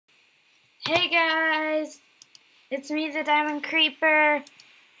Hey guys, it's me, the Diamond Creeper,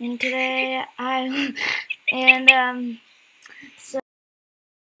 and today so I'll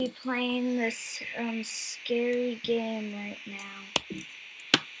be playing this scary game right now,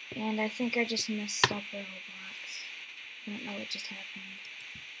 and I think I just messed up Roblox. I don't know what just happened.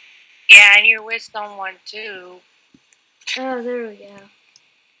 Yeah, and you're with someone too. Oh, there we go.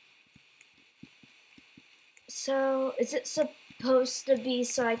 So, is it supposed to be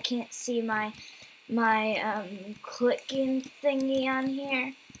so I can't see my clicking thingy on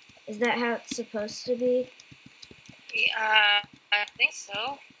here? Is that how it's supposed to be? I think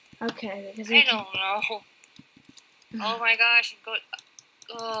so. Okay, because I don't know. Oh my gosh, go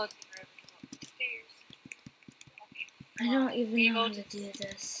upstairs. Okay. I don't even know how to do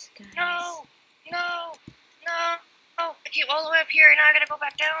this, guys. No! I keep all the way up here and now I gotta go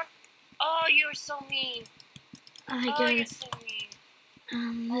back down. Oh, you're so mean. You're so mean.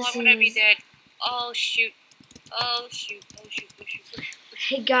 I'm gonna be dead. Oh shoot.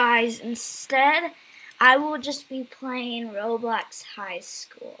 Hey guys, instead, I will just be playing Roblox High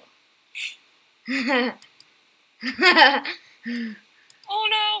School. Oh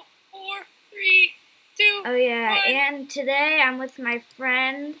no! 4, 3, 2. Oh yeah, 1. and today I'm with my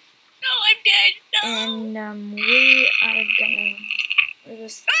friend. No, I'm dead. No. And we are gonna. We're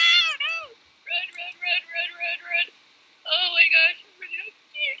just. Oh no! Run! Oh my gosh!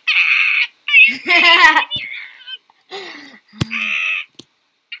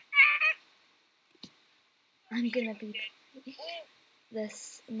 I'm gonna be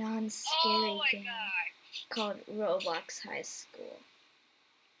this non-scary game called Roblox High School.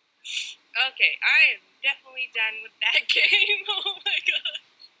 Okay, I am definitely done with that game. Oh my god.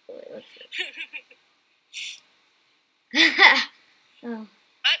 Wait, what's it? Oh.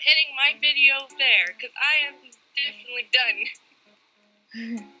 I'm ending my video there, because I am definitely done.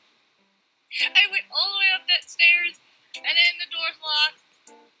 I went all the way up that stairs, and then the door's locked,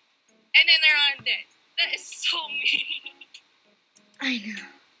 and then there I'm dead. That is so mean. I know.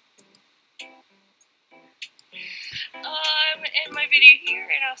 I'm going to end my video here,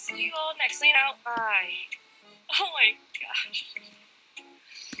 and I'll see you all next time. Now, bye. Oh my gosh.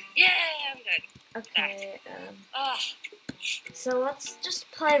 Yeah, I'm done. Okay, so let's just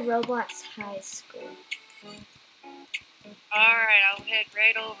play Roblox High School. Alright, I'll head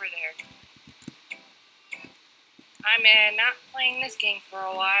right over there. I'm not playing this game for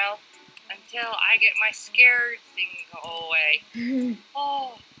a while until I get my scared thing to go away.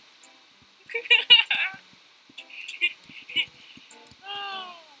 Oh.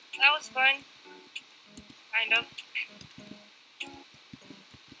 Oh, that was fun. Kind of.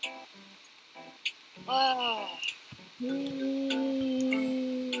 Oh.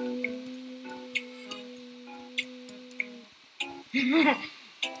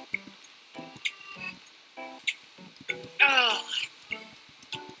 Oh.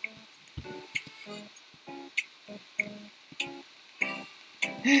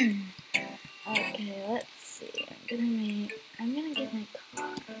 Okay, let's see. I'm gonna get my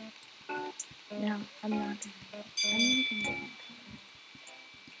car. No, I'm not gonna get my car.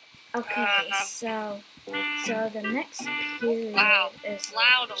 Okay, so the next period is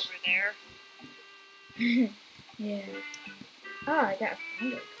loud over there. Yeah. Oh, I got a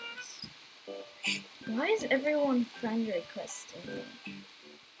friend request. Why is everyone friend requesting me?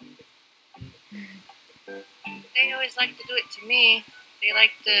 They always like to do it to me. They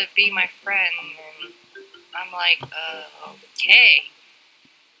like to be my friend, and I'm like, okay.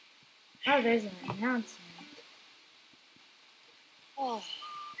 Oh, there's an announcement. Oh.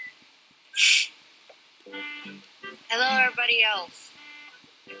 Hello, everybody else.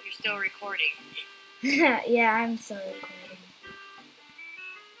 If you're still recording. Yeah, I'm still recording.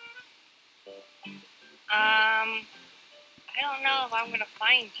 I don't know if I'm gonna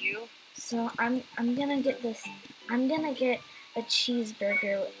find you. So I'm gonna get this. I'm gonna get a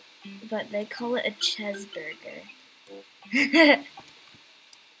cheeseburger, but they call it a chesburger.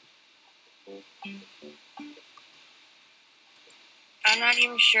 I'm not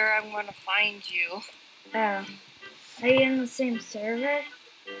even sure I'm gonna find you. Oh, are you in the same server?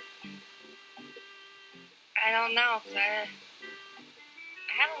 I don't know, 'cause I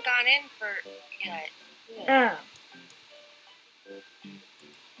haven't gone in for yet. Oh.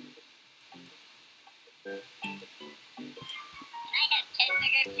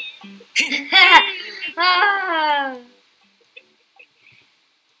 Ah.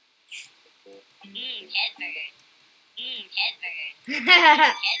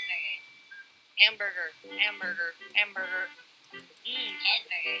 Cheeseburger. Hamburger. Cheeseburger.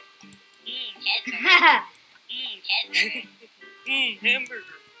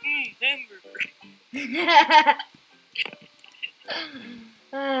 Hamburger. Hamburger.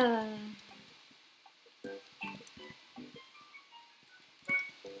 Ah.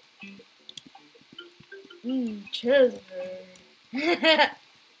 Cheeseburger.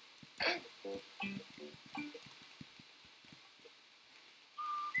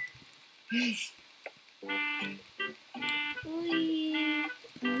 Whee!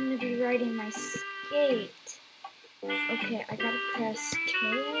 I'm gonna be riding my skate. Okay, I gotta press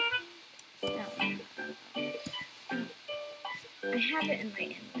K. No. I have it in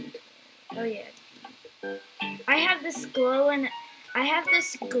my inventory. Oh yeah. I have this glowing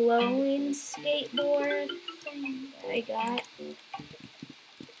skateboard thing that I got.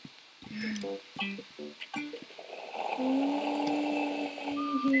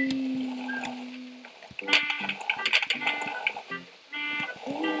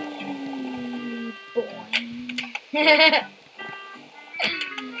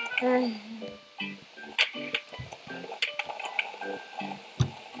 Boing.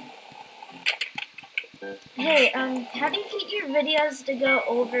 Hey, how do you get your videos to go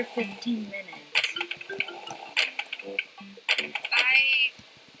over 15 minutes? I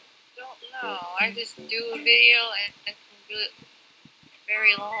don't know. I just do a video and do it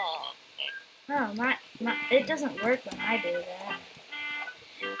very long. Oh, it doesn't work when I do that.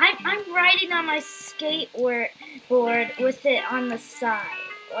 I'm riding on my skateboard with it on the side,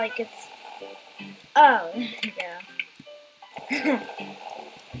 like it's. Oh, there you go.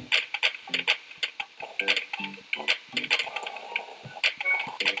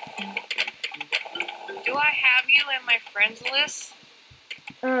 Do I have you in my friends list?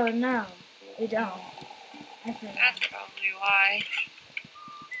 Oh no, we don't. I forgot. That's probably why.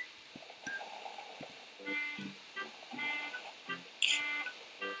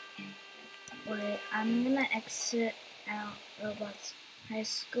 Wait, I'm gonna exit out Roblox High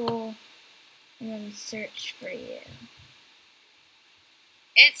School and then search for you.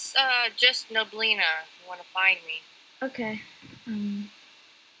 It's just Noblina. If you want to find me. Okay.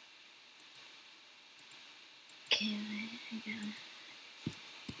 Okay, I got it.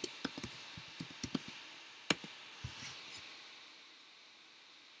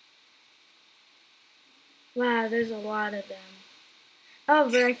 Wow, there's a lot of them. Oh,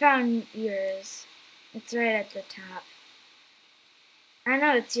 but I found yours. It's right at the top. I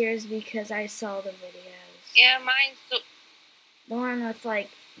know it's yours because I saw the videos. Yeah, mine's the one with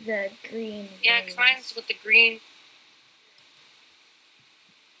like the green. Yeah, because mine's with the green.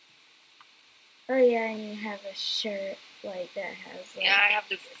 Oh yeah, and you have a shirt like that has like. Yeah, I have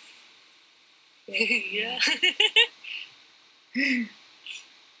the. Yeah.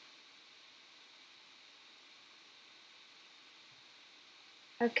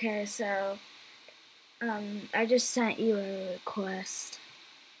 Okay, so I just sent you a request.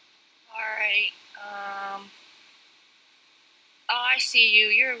 Alright, oh, I see you.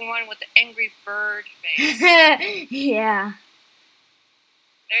 You're the one with the angry bird face. Yeah.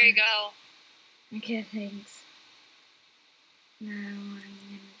 There you go. Okay, thanks. Now I'm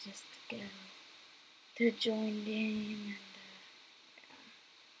gonna just go to join game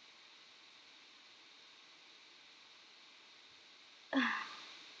and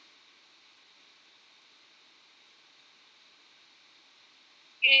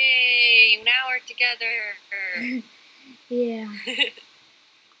Yay, now we're together. Yeah.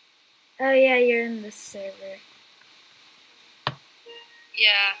 Oh yeah, you're in the server.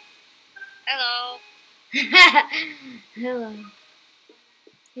 Yeah. Hello. Hello.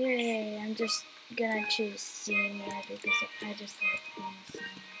 Yay, I'm just gonna choose senior because I just like being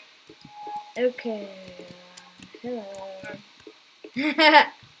senior. Okay. Hello.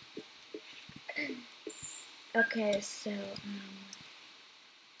 Okay, so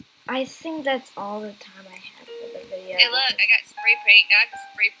I think that's all the time I have for the video. Hey, look, I got spray paint. Now I can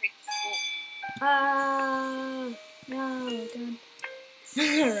spray paint the school. No, don't.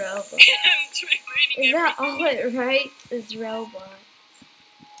 Roblox. I'm spray painting Is that everything. all it writes? Is Roblox?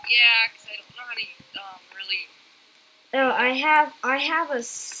 Yeah, because I don't know how to really. Oh, I have a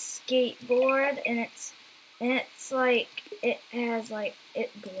skateboard and it's like it has like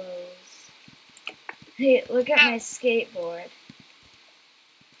it glows. Hey, look at my skateboard.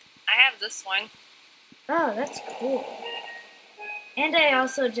 I have this one. Oh, that's cool. And I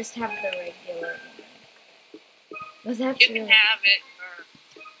also just have the regular one. But that's You can have it.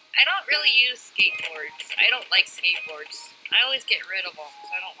 I don't really use skateboards. I don't like skateboards. I always get rid of them,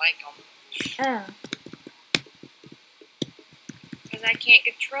 so I don't like them. Oh. Because I can't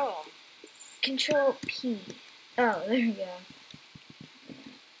control them. Control P. Oh, there we go.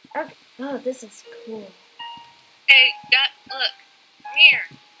 Okay. Oh, this is cool. Hey, look. Come here.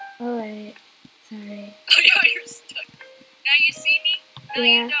 Oh wait, sorry. Oh yeah, you're stuck. Now you see me? Now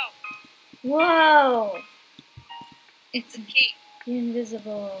Yeah. you know. Whoa! It's a cape. You're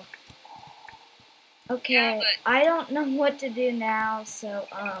invisible. Okay, Yeah, but I don't know what to do now, so